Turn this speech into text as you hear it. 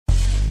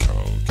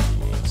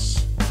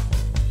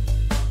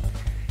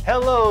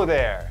Hello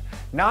there!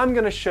 Now I'm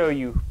going to show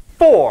you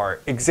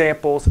 4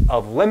 examples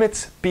of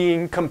limits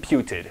being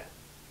computed.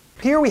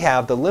 Here we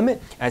have the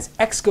limit as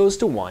x goes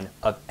to 1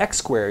 of x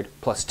squared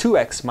plus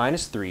 2x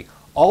minus 3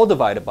 all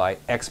divided by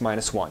x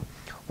minus 1.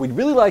 We'd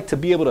really like to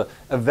be able to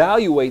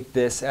evaluate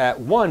this at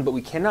 1, but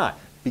we cannot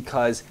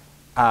because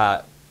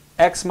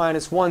x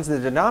minus 1 is in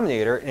the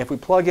denominator, and if we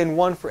plug in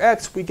 1 for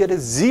x, we get a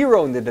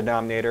 0 in the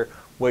denominator,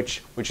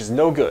 which is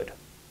no good.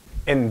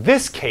 In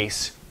this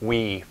case,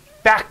 we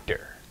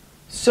factor.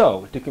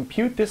 So to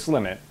compute this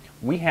limit,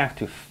 we have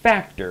to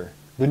factor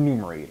the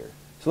numerator.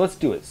 So let's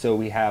do it. So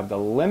we have the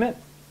limit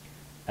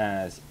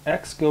as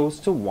x goes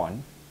to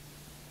 1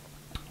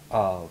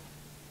 of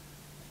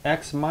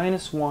x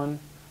minus 1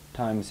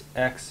 times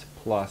x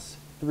plus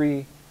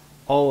 3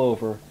 all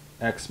over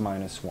x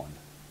minus 1.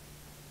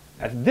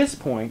 At this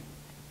point,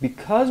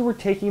 because we're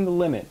taking the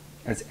limit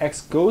as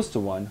x goes to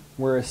 1,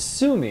 we're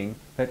assuming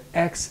that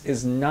x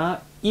is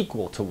not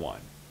equal to 1.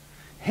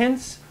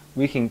 Hence,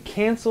 we can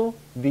cancel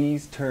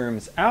these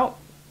terms out,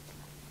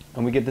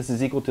 and we get this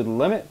is equal to the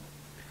limit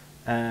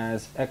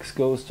as x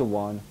goes to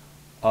 1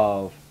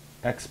 of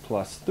x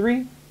plus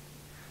 3,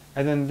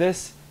 and then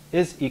this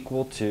is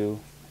equal to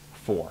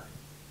 4.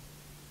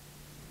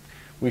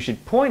 We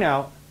should point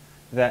out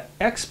that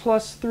x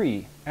plus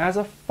 3 as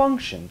a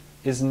function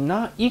is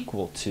not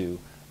equal to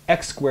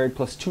x squared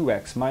plus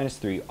 2x minus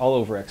 3 all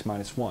over x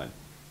minus 1,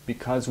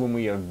 because when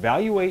we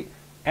evaluate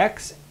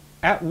x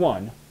at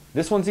 1,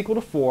 this one's equal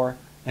to 4,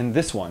 and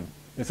this one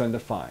is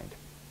undefined.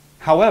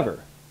 However,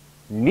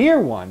 near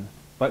 1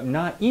 but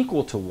not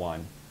equal to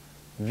 1,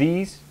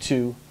 these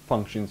two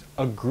functions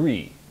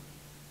agree.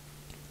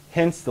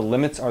 Hence the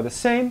limits are the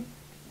same,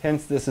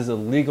 hence this is a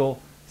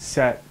legal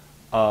set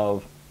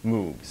of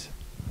moves.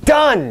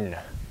 Done!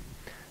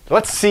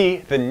 Let's see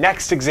the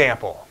next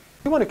example.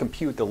 We want to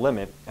compute the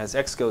limit as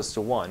x goes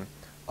to 1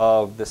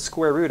 of the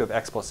square root of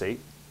x plus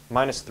 8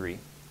 minus 3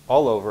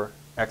 all over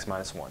x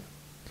minus 1.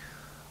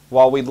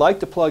 While we'd like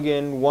to plug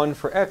in 1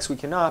 for x, we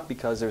cannot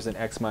because there's an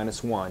x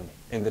minus 1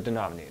 in the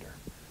denominator.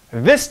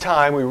 This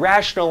time we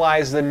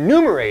rationalize the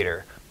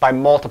numerator by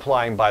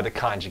multiplying by the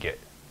conjugate.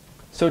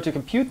 So to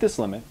compute this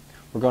limit,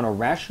 we're going to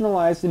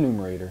rationalize the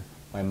numerator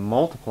by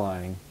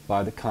multiplying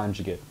by the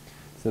conjugate.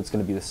 So it's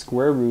going to be the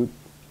square root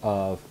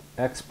of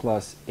x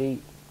plus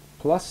 8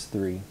 plus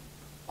 3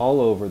 all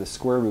over the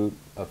square root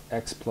of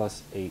x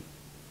plus 8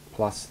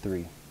 plus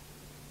 3.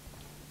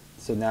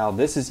 So now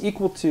this is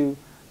equal to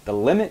the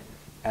limit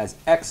as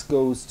x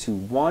goes to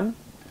 1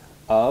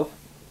 of,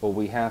 well,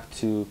 we have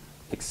to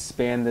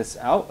expand this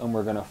out, and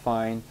we're going to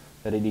find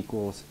that it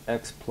equals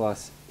x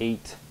plus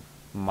 8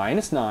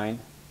 minus 9.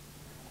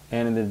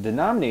 And in the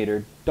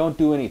denominator, don't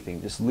do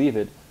anything. Just leave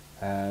it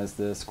as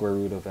the square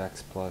root of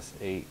x plus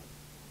 8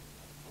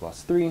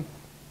 plus 3.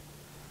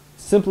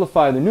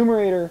 Simplify the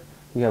numerator.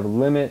 We have a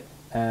limit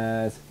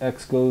as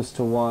x goes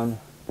to 1,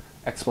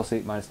 x plus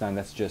 8 minus 9,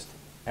 that's just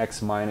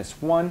x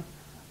minus 1.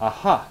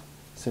 Aha!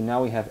 So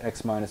now we have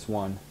x minus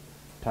 1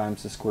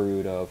 times the square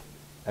root of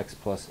x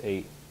plus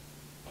 8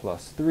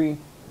 plus 3.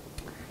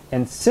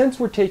 And since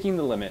we're taking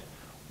the limit,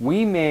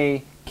 we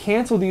may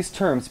cancel these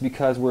terms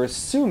because we're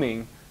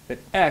assuming that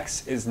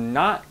x is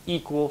not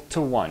equal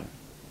to 1.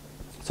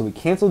 So we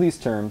cancel these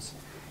terms,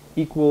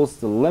 equals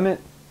the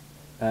limit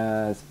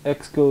as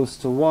x goes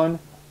to 1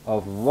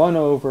 of 1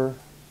 over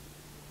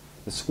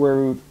the square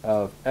root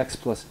of x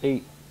plus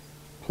 8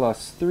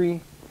 plus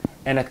 3.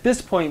 And at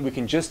this point, we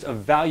can just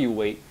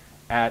evaluate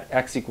at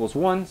x equals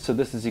 1, so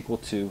this is equal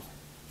to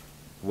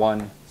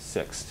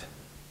 1/6.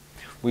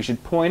 We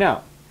should point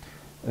out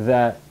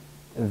that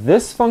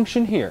this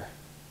function here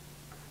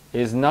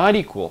is not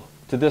equal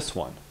to this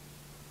one,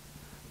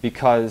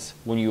 because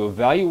when you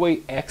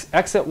evaluate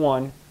x at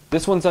 1,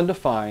 this one's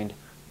undefined,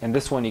 and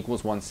this one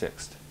equals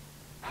 1/6.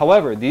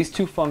 However, these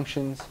two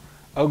functions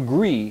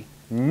agree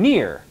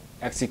near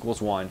x equals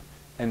 1,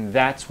 and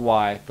that's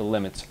why the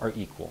limits are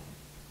equal.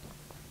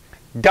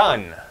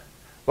 Done!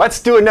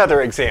 Let's do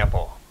another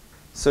example.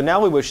 So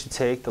now we wish to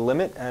take the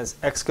limit as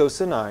x goes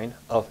to 9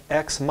 of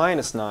x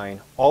minus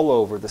 9 all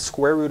over the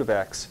square root of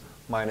x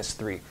minus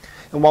 3.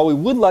 And while we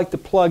would like to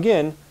plug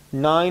in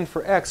 9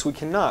 for x, we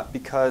cannot,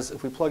 because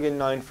if we plug in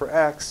 9 for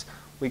x,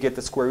 we get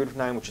the square root of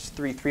 9, which is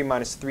 3. 3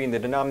 minus 3 in the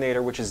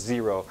denominator, which is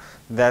 0.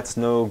 That's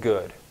no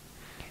good.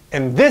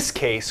 In this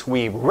case,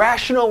 we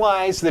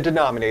rationalize the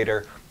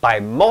denominator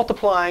by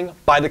multiplying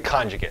by the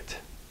conjugate.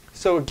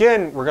 So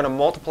again, we're going to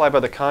multiply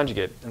by the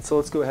conjugate, and so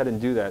let's go ahead and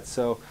do that.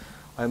 So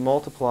I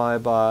multiply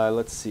by,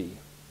 let's see,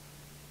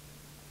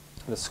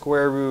 the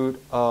square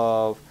root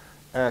of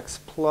x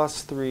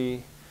plus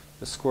 3,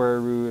 the square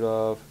root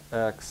of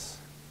x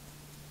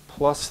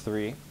plus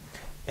 3,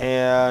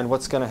 and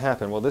what's going to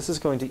happen? Well, this is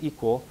going to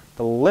equal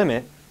the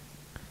limit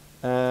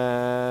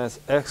as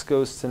x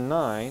goes to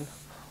 9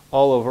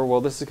 all over,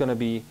 well, this is going to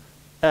be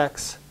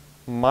x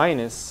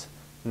minus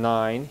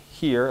 9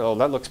 here. Oh,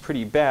 that looks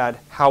pretty bad.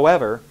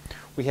 However,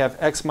 we have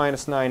x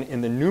minus 9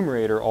 in the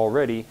numerator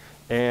already,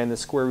 and the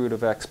square root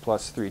of x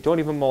plus 3. Don't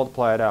even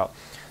multiply it out.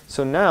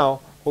 So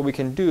now what we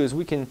can do is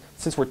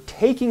since we're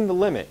taking the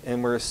limit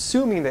and we're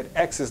assuming that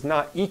x is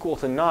not equal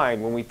to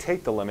 9 when we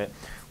take the limit,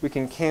 we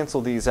can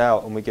cancel these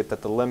out and we get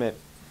that the limit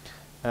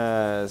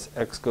as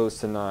x goes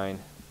to 9,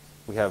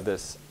 we have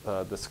this,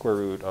 the square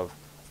root of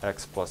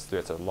x plus 3.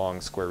 It's a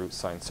long square root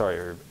sign.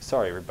 Sorry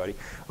everybody.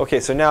 Okay,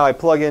 so now I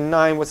plug in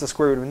 9. What's the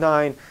square root of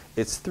 9?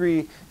 It's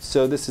 3.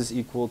 So this is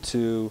equal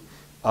to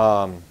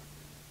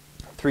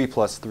 3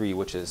 plus 3,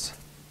 which is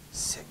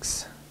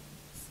 6.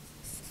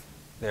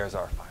 There's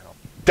our final.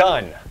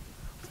 Done.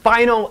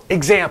 Final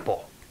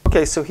example.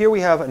 Okay, so here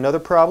we have another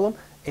problem,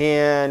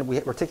 and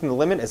we're taking the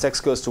limit as x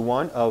goes to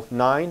 1 of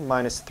 9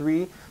 minus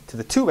 3 to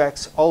the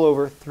 2x all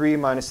over 3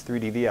 minus 3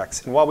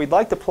 dx. And while we'd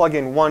like to plug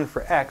in 1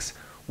 for x,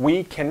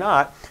 we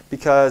cannot,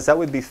 because that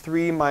would be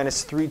 3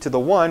 minus 3 to the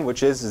 1,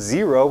 which is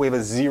 0. We have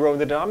a 0 in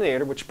the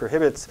denominator, which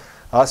prohibits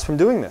us from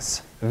doing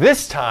this.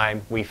 This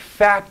time, we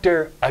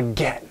factor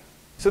again.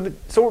 So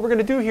what we're going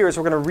to do here is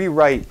we're going to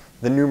rewrite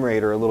the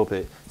numerator a little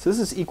bit. So this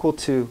is equal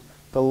to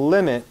the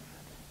limit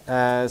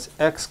as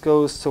x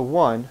goes to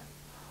 1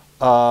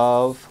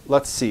 of,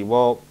 let's see,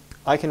 well,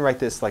 I can write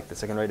this like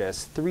this. I can write it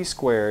as 3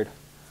 squared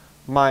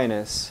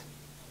minus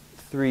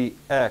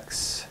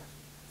 3x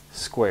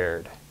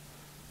squared.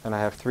 And I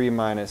have 3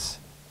 minus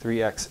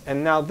 3x.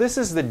 And now this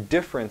is the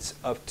difference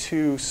of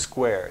two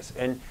squares.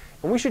 And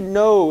we should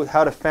know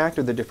how to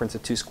factor the difference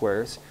of two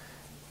squares.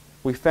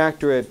 We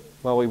factor it,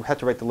 well, we have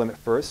to write the limit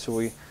first.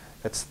 So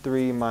that's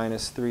 3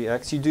 minus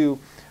 3x. You do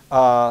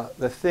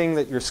the thing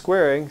that you're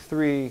squaring,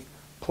 3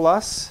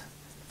 plus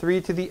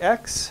 3 to the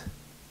x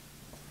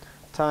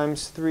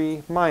times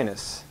 3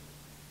 minus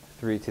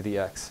 3 to the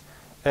x.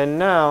 And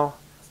now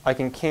I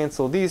can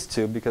cancel these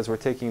two because we're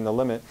taking the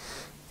limit.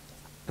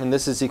 And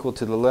this is equal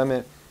to the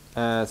limit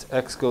as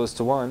x goes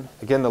to 1.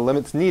 Again, the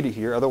limit's needed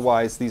here,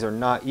 otherwise these are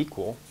not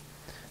equal.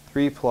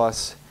 3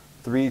 plus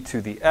 3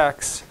 to the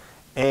x.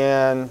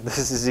 And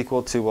this is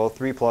equal to, well,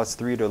 3 plus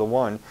 3 to the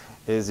 1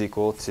 is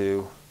equal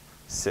to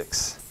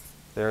 6.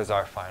 There's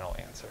our final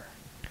answer.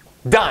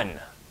 Done.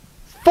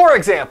 4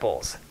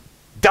 examples.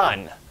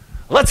 Done.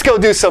 Let's go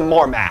do some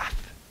more math.